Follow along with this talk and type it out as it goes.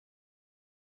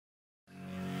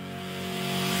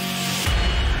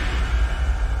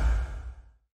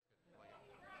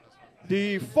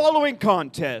The following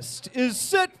contest is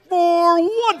set for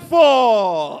one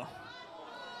fall,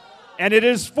 and it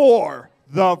is for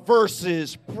the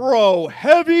Versus Pro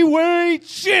Heavyweight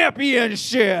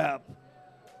Championship.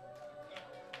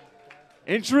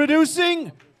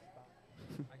 Introducing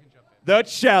the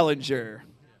challenger.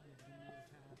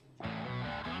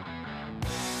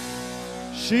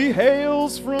 She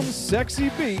hails from Sexy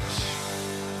Beach.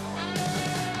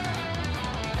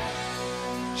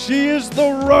 She is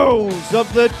the Rose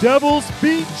of the Devil's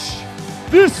Beach.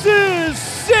 This is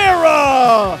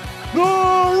Sarah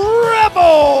the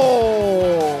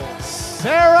Rebel.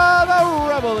 Sarah the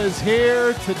Rebel is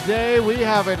here today. We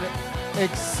have an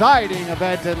exciting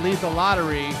event at Lethal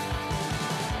Lottery.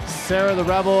 Sarah the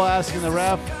Rebel asking the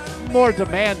ref, more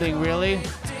demanding really.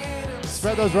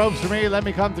 Spread those ropes for me, let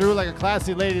me come through like a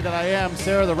classy lady that I am.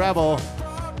 Sarah the Rebel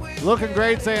looking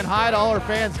great, saying hi to all her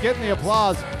fans, getting the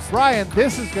applause. Brian,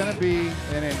 this is going to be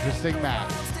an interesting match.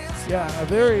 Yeah, a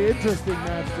very interesting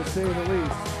match to say the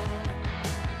least.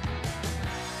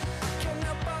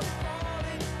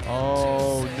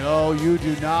 Oh, no, you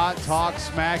do not talk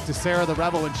smack to Sarah the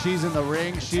Rebel when she's in the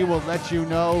ring. She will let you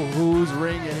know whose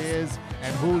ring it is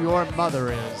and who your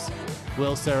mother is.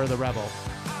 Will Sarah the Rebel.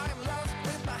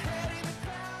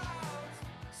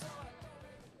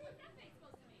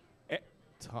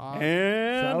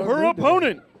 And her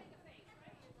opponent,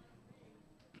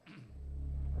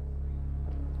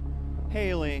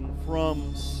 hailing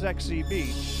from Sexy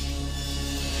Beach,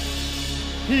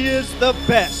 he is the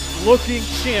best looking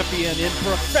champion in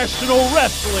professional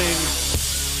wrestling.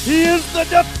 He is the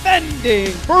defending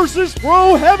Versus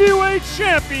Pro Heavyweight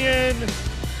Champion,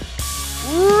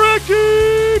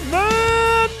 Ricky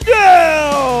Mandel.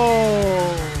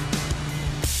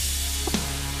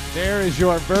 There is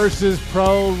your Versus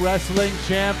Pro Wrestling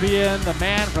Champion, the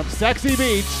man from Sexy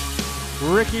Beach,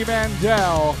 Ricky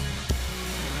Mandel.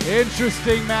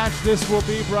 Interesting match this will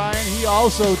be, Brian. He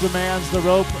also demands the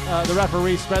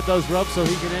referee spread those ropes so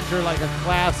he can enter like a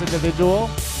class individual.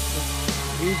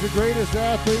 He's the greatest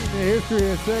athlete in the history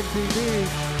of Sexy Beach.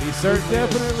 He certainly He's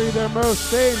definitely their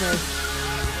most famous.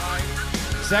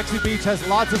 Sexy Beach has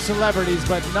lots of celebrities,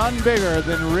 but none bigger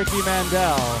than Ricky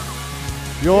Mandel,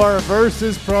 your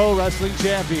Versus Pro Wrestling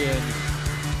Champion.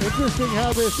 Interesting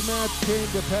how this match came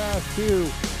to pass, too,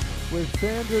 with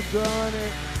Sandra drawing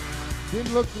it.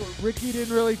 Ricky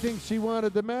didn't really think she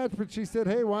wanted the match, but she said,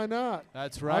 hey, why not?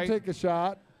 That's right. I'll take a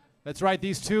shot. That's right.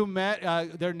 These two met.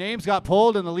 Their names got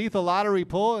pulled in the Lethal Lottery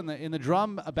pull in the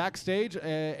drum backstage,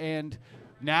 and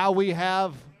now we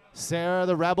have Sarah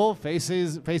the Rebel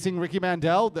facing Ricky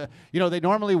Mandel. They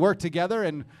normally work together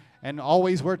and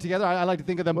always work together. I like to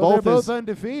think of them both they're as both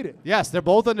undefeated. Yes, they're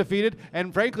both undefeated,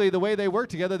 and frankly, the way they work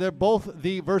together, they're both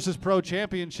the Versus Pro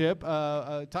Championship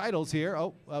titles here.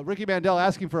 Oh, Ricky Mandel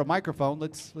asking for a microphone.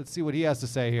 Let's see what he has to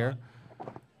say here.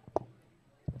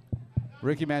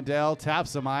 Ricky Mandel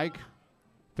taps the mic,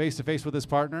 face to face with his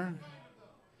partner,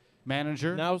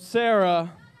 manager. Now,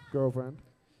 Sarah, Girlfriend.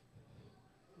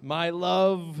 my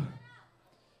love,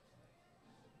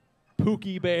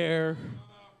 Pookie Bear.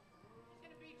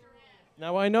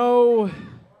 Now, I know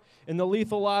in the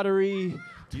Lethal Lottery,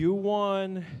 you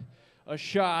won a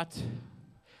shot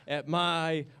at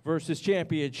my Versus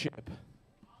Championship.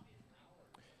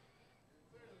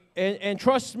 And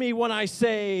trust me when I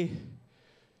say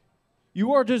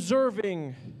you are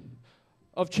deserving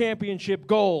of championship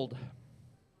gold.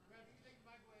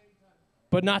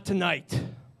 But not tonight.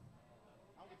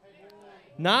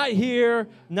 Not here,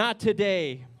 not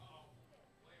today.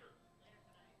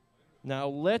 Now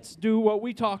let's do what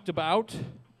we talked about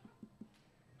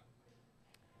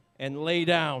and lay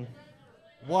down.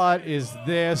 What is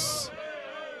this?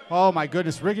 Oh my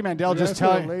goodness, Ricky Mandel just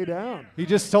telling lay down. He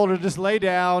just told her just lay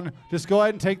down, just go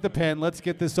ahead and take the pin. Let's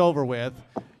get this over with.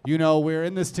 You know, we're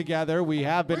in this together. We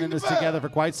have been in this together for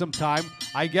quite some time.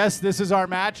 I guess this is our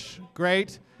match.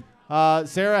 Great.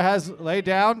 Sarah has laid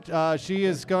down. She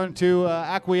is going to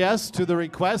acquiesce to the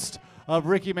request of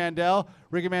Ricky Mandel.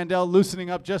 Ricky Mandel loosening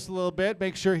up just a little bit.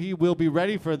 Make sure he will be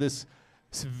ready for this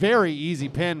very easy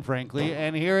pin, frankly.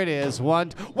 And here it is.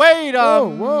 Wait a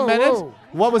minute. Whoa.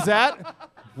 What was that?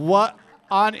 What?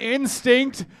 On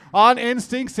instinct. On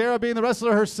instinct. Sarah being the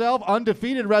wrestler herself,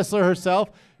 undefeated wrestler herself.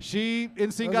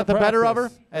 Instinct got the better of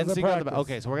her.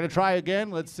 Okay, so we're going to try again.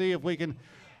 Let's see if we can,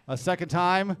 a second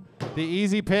time. The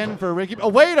easy pin for Ricky. Oh,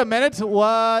 wait a minute.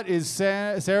 What is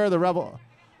Sarah the Rebel?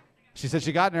 She said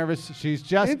she got nervous. She's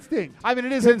just instinct. I mean,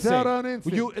 it is Kicks instinct. out on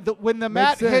instinct. When the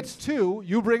mat sense. hits two,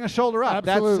 you bring a shoulder up.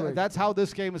 Absolutely. That's how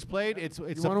this game is played. It's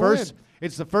the wanna first. win.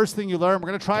 It's the first thing you learn. We're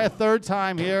gonna try a third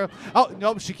time here. Oh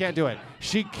nope, she can't do it.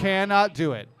 She cannot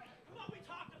do it.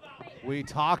 We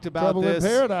talked about Trouble this. in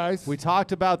paradise. We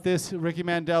talked about this. Ricky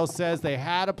Mandel says they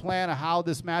had a plan of how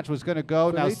this match was going to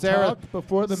go. So now, they Sarah, talked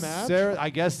before the match? Sarah, I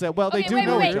guess that. Well, Okay, they do wait,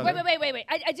 know wait, each wait, other. wait.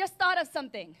 I just thought of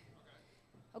something.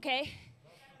 Okay?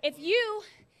 If you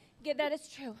get that is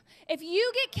true. If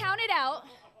you get counted out,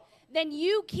 then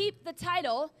you keep the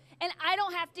title, and I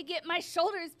don't have to get my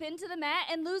shoulders pinned to the mat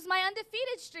and lose my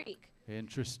undefeated streak.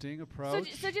 Interesting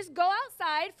approach. So just go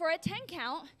outside for a 10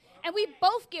 count, and we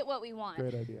both get what we want.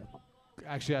 Great idea.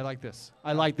 Actually, I like this.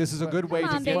 I like this is a good way Come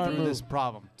to on, get baby. through this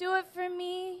problem. Do it for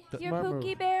me, your Smart Pookie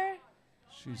move. Bear.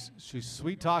 She's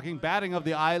sweet talking, batting of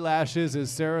the eyelashes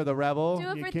is Sarah the Rebel. Do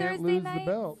it You for can't Thursday lose night.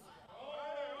 the belt.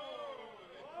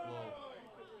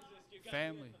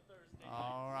 Family.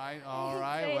 All right.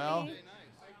 Well,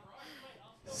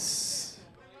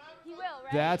 He will,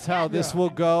 right? that's how this will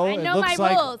go. I It know looks my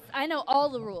like rules. I know all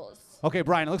the rules. Okay,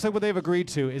 Brian, it looks like what they've agreed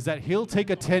to is that he'll take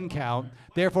a 10 count.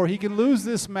 Therefore, he can lose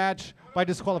this match by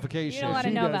disqualification. You don't want to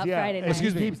She know does, about yeah. Friday And night. she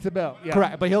Excuse me. keeps the belt. Yeah.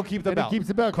 Correct, but he'll keep the And belt. he keeps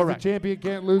the belt because the Correct. champion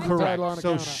can't lose the Correct. title on a So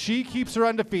count-out. she keeps her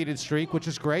undefeated streak, which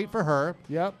is great for her.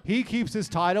 Yep. He keeps his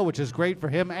title, which is great for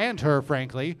him and her,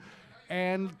 frankly.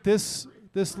 And this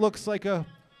looks like a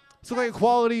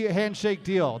quality handshake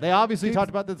deal. They obviously Keeps- talked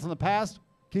about this in the past.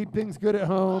 Keep things good at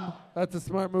home. That's a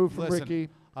smart move from Listen, Ricky.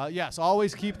 yes,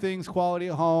 always keep things quality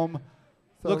at home.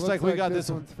 So looks it like we got this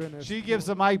one. one's finished. She gives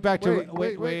the mic back to.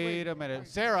 Wait. A minute,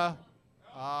 Sarah.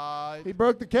 He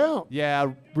broke the count.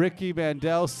 Yeah, Ricky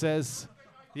Mandel says.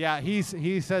 Yeah, he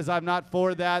says I'm not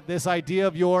for that. This idea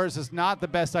of yours is not the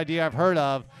best idea I've heard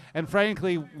of. And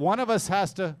frankly, one of us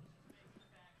has to.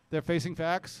 They're facing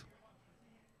facts.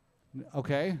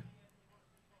 Okay.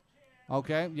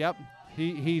 Yep.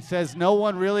 He says no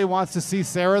one really wants to see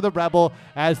Sarah the Rebel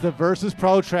as the versus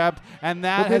pro champ, and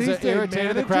that But did has he say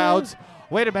irritated the manager? crowds.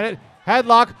 Wait a minute.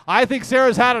 Headlock. I think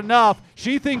Sarah's had enough.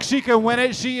 She thinks she can win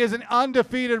it. She is an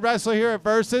undefeated wrestler here at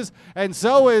Versus, and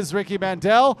so is Ricky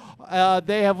Mandel.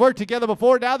 They have worked together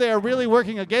before. Now they are really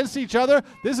working against each other.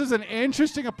 This is an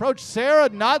interesting approach. Sarah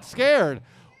not scared.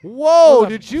 Whoa, With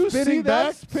a did you see spinning that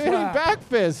back spinning slap. back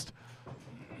fist?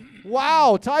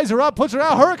 Wow, ties her up, puts her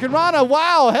out. Hurricane Rana,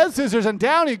 wow, head scissors, and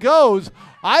down he goes.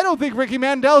 I don't think Ricky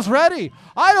Mandel's ready.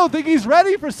 I don't think he's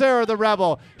ready for Sarah the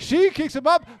Rebel. She kicks him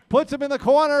up, puts him in the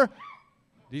corner.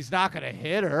 He's not going to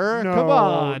hit her. No, Come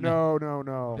on.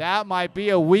 No. That might be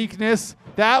a weakness.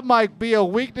 That might be a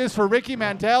weakness for Ricky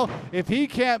Mandel. If he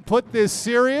can't put this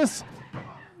serious,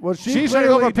 Well, she she's going to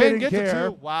go for clearly a pin, didn't get to care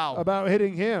two. Wow. about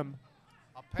hitting him.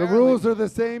 The Apparently- rules are the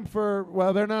same for,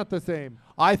 well, they're not the same.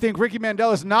 I think Ricky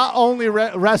Mandel is not only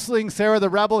wrestling Sarah the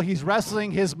Rebel, he's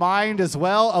wrestling his mind as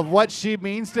well of what she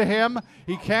means to him.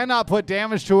 He cannot put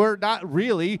damage to her. Not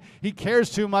really. He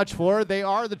cares too much for her. They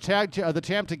are the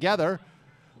champ together.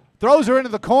 Throws her into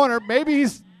the corner. Maybe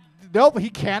he's... Nope, he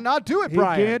cannot do it, He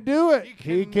Brian. can't do it.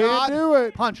 He cannot can't do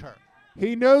it. Punch her.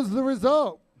 He knows the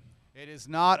result. It is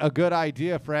not a good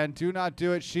idea, friend. Do not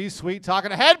do it. She's sweet talking.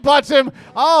 Headbutts him.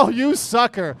 Oh, you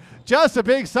sucker. Just a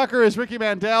big sucker is Ricky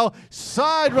Mandel.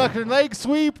 Side rucking leg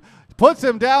sweep. Puts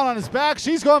him down on his back.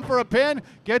 She's going for a pin.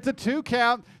 Gets a 2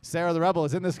 count. Sarah the Rebel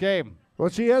is in this game. Well,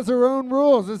 she has her own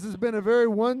rules. This has been a very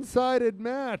one-sided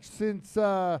match since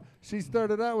she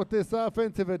started out with this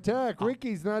offensive attack.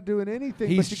 Ricky's not doing anything,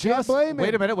 He's but you can't blame him.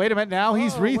 Wait a minute. Now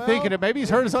he's Oh, rethinking well, it. Maybe he's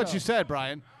there heard you what go. you said,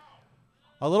 Brian.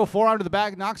 A little forearm to the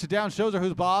back, knocks it down, shows her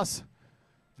who's boss.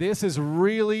 This is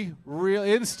really, real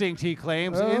instinct, he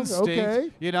claims. Oh, Instinct. okay.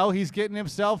 You know, he's getting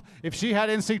himself. If she had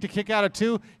instinct to kick out of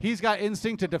 2, he's got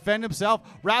instinct to defend himself.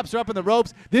 Wraps her up in the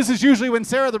ropes. This is usually when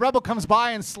Sarah the Rebel comes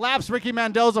by and slaps Ricky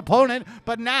Mandel's opponent.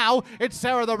 But now it's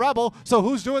Sarah the Rebel. So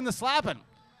who's doing the slapping?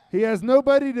 He has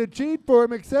nobody to cheat for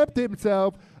him except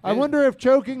himself. I wonder if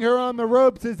choking her on the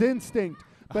ropes is instinct,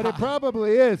 but it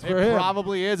probably is for him. It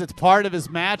probably is. It's part of his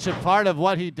match and part of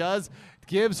what he does.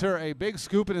 Gives her a big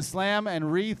scoop and a slam and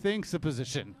rethinks the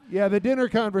position. Yeah, the dinner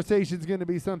conversation's going to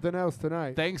be something else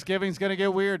tonight. Thanksgiving's going to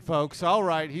get weird, folks. All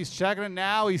right, he's checking it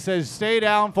now. He says, stay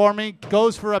down for me.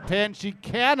 Goes for a pin. She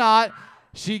cannot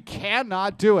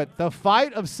do it. The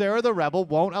fight of Sarah the Rebel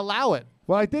won't allow it.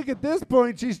 Well, I think at this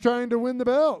point she's trying to win the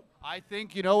belt. I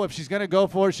think, if she's going to go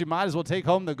for it, she might as well take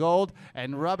home the gold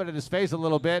and rub it in his face a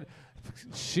little bit.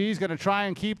 She's going to try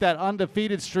and keep that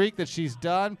undefeated streak that she's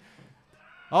done.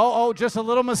 Oh, just a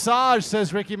little massage,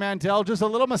 says Ricky Mandel. Just a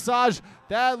little massage.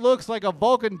 That looks like a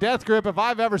Vulcan death grip if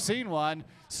I've ever seen one.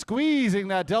 Squeezing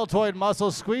that deltoid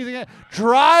muscle, squeezing it,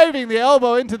 driving the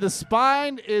elbow into the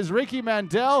spine is Ricky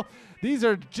Mandel. These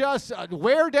are just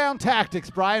wear-down tactics,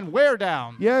 Brian, wear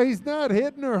down. Yeah, he's not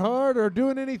hitting her hard or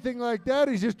doing anything like that.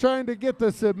 He's just trying to get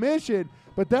the submission,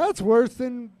 but that's worse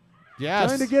than Yes.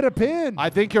 Trying to get a pin. I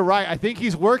think you're right. I think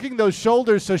he's working those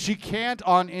shoulders so she can't,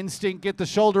 on instinct, get the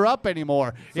shoulder up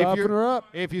anymore. Soften her up.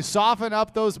 If you soften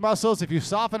up those muscles, if you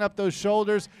soften up those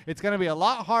shoulders, it's going to be a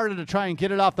lot harder to try and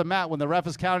get it off the mat when the ref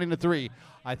is counting to 3.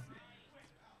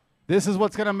 This is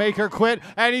what's going to make her quit.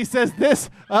 And he says this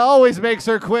always makes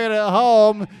her quit at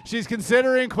home. She's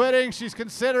considering quitting. She's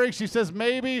considering. She says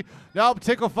maybe. Nope,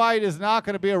 tickle fight is not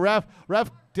going to be a ref.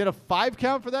 Ref did a 5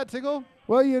 count for that tickle?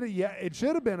 Well, yeah, it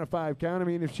should have been a 5 count. I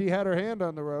mean, if she had her hand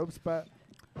on the ropes, but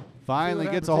finally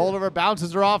gets a hold of her,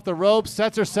 bounces her off the ropes,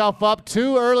 sets herself up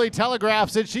too early,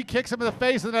 telegraphs it. She kicks him in the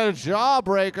face and then a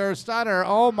jawbreaker, stunner.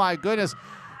 Oh, my goodness.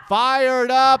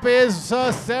 Fired up is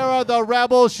Sarah the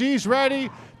Rebel. She's ready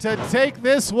to take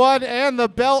this one and the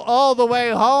belt all the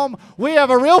way home. We have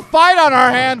a real fight on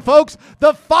our hand, folks.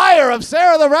 The fire of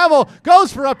Sarah the Rebel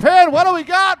goes for a pin. What do we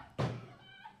got?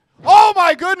 Oh,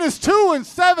 my goodness, 2 and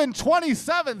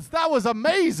 7/27. That was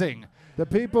amazing. The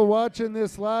people watching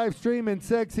this live stream in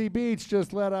Sexy Beach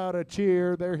just let out a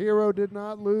cheer. Their hero did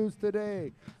not lose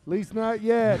today, at least not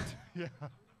yet. Yeah.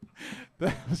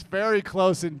 That was very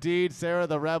close indeed. Sarah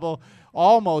the Rebel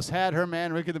almost had her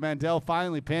man Ricky the Mandel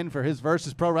finally pinned for his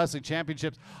Versus Pro Wrestling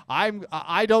Championships.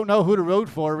 I don't know who to root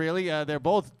for, really. They're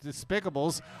both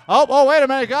despicables. Oh, wait a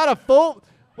minute. Got a full...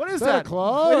 What is that? A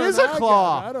claw? It is a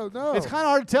claw. I don't know. It's kind of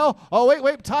hard to tell. Oh,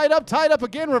 wait. Tied up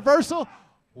again. Reversal.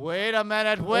 Wait a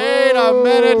minute. Wait a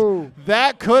minute.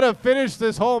 That could have finished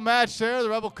this whole match. Sarah the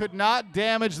Rebel could not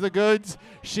damage the goods.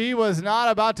 She was not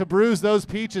about to bruise those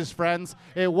peaches, friends.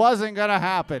 It wasn't going to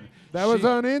happen. That was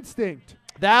on instinct.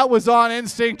 That was on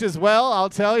instinct as well, I'll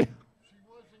tell you.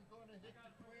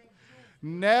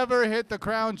 Never hit the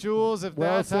crown jewels if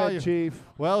Well that's how you... said, Chief.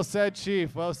 Well said,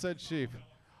 Chief. Well said, Chief.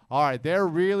 All right, they're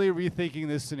really rethinking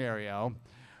this scenario.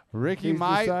 Ricky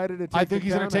might... I think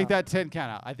he's going to take that 10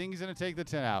 count out. I think he's going to take the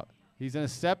 10 out. He's going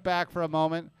to step back for a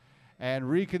moment and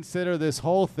reconsider this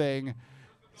whole thing.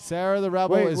 Sarah the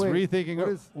Rebel is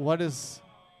rethinking... What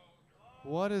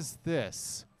is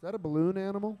this? Is that a balloon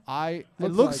animal? It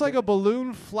looks like a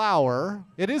balloon flower.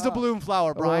 It is a balloon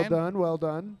flower, Brian. Well done, well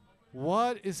done.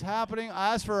 What is happening?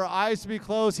 Asks for her eyes to be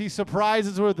closed. He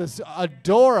surprises her with this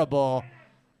adorable,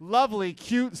 lovely,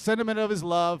 cute sentiment of his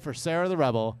love for Sarah the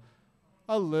Rebel.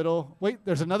 Wait,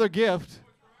 there's another gift.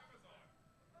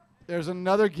 There's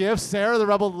another gift. Sarah the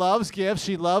Rebel loves gifts.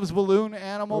 She loves balloon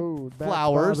animal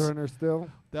flowers. Bothering her still.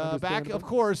 The back, of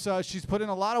course, she's put in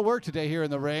a lot of work today here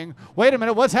in the ring. Wait a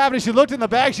minute, what's happening? She looked in the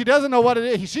bag. She doesn't know what it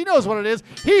is. She knows what it is.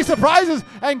 He surprises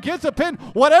and gets a pin.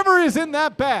 Whatever is in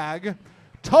that bag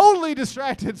totally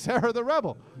distracted Sarah the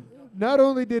Rebel. Not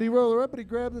only did he roll her up, but he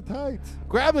grabbed the tights.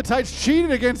 Grabbed the tights,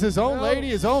 cheated against his own lady,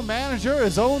 his own manager,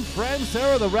 his own friend,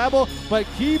 Sarah the Rebel, but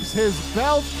keeps his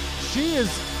belt. She is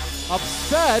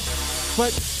upset,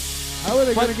 but... How are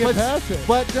they going to get past it?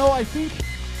 But no, I think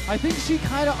she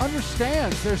kind of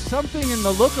understands. There's something in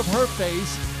the look of her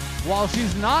face. While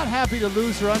she's not happy to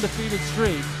lose her undefeated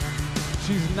streak,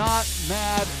 she's not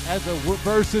mad as a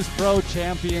Versus Pro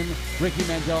champion, Ricky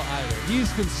Mandel, either.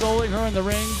 He's consoling her in the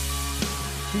ring.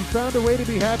 She's found a way to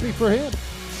be happy for him.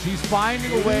 She's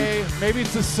finding a way. Maybe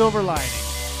it's a silver lining.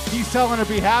 He's telling her,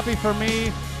 be happy for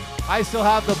me. I still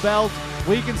have the belt.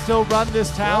 We can still run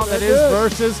this town that is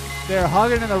Versus. They're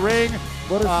hugging in the ring.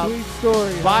 What a sweet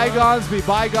story. Bygones be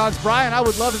bygones. Brian, I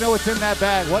would love to know what's in that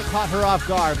bag. What caught her off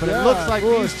guard? But it looks like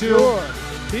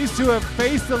these two have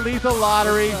faced the lethal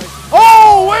lottery.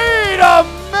 Oh, wait a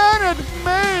minute.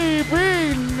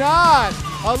 Maybe not.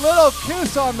 A little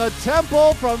kiss on the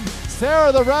temple from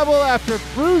Sarah the Rebel after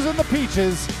bruising the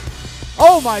peaches.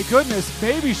 Oh, my goodness.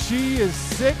 Maybe she is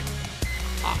sick.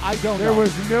 I don't know. There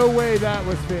was no way that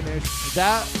was finished.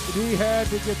 He had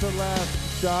to get the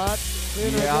last shot.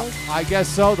 I guess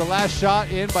so. The last shot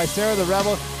in by Sarah the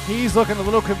Rebel. He's looking a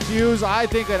little confused. I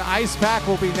think an ice pack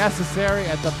will be necessary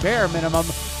at the bare minimum.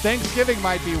 Thanksgiving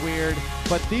might be weird,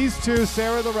 but these two,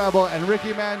 Sarah the Rebel and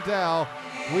Ricky Mandel,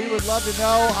 we would love to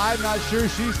know. I'm not sure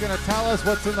she's going to tell us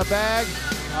what's in the bag,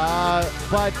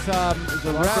 but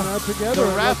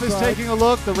the ref is taking a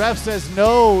look. The ref says,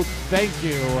 no, thank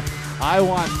you. I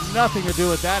want nothing to do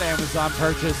with that Amazon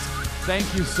purchase.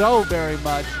 Thank you so very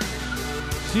much.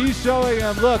 She's showing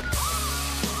him, look,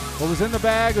 what was in the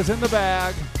bag was in the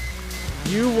bag.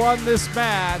 You won this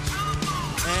match,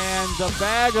 and the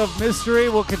bag of mystery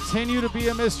will continue to be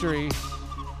a mystery.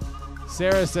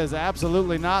 Sarah says,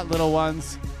 absolutely not, little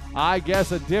ones. I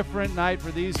guess a different night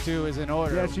for these two is in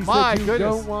order. Yeah, she said you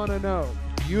don't want to know.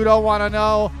 You don't want to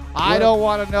know. I don't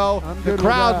want to know. The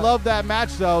crowd loved that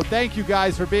match, though. Thank you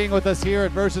guys for being with us here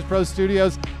at Versus Pro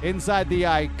Studios inside the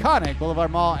iconic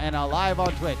Boulevard Mall and live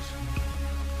on Twitch.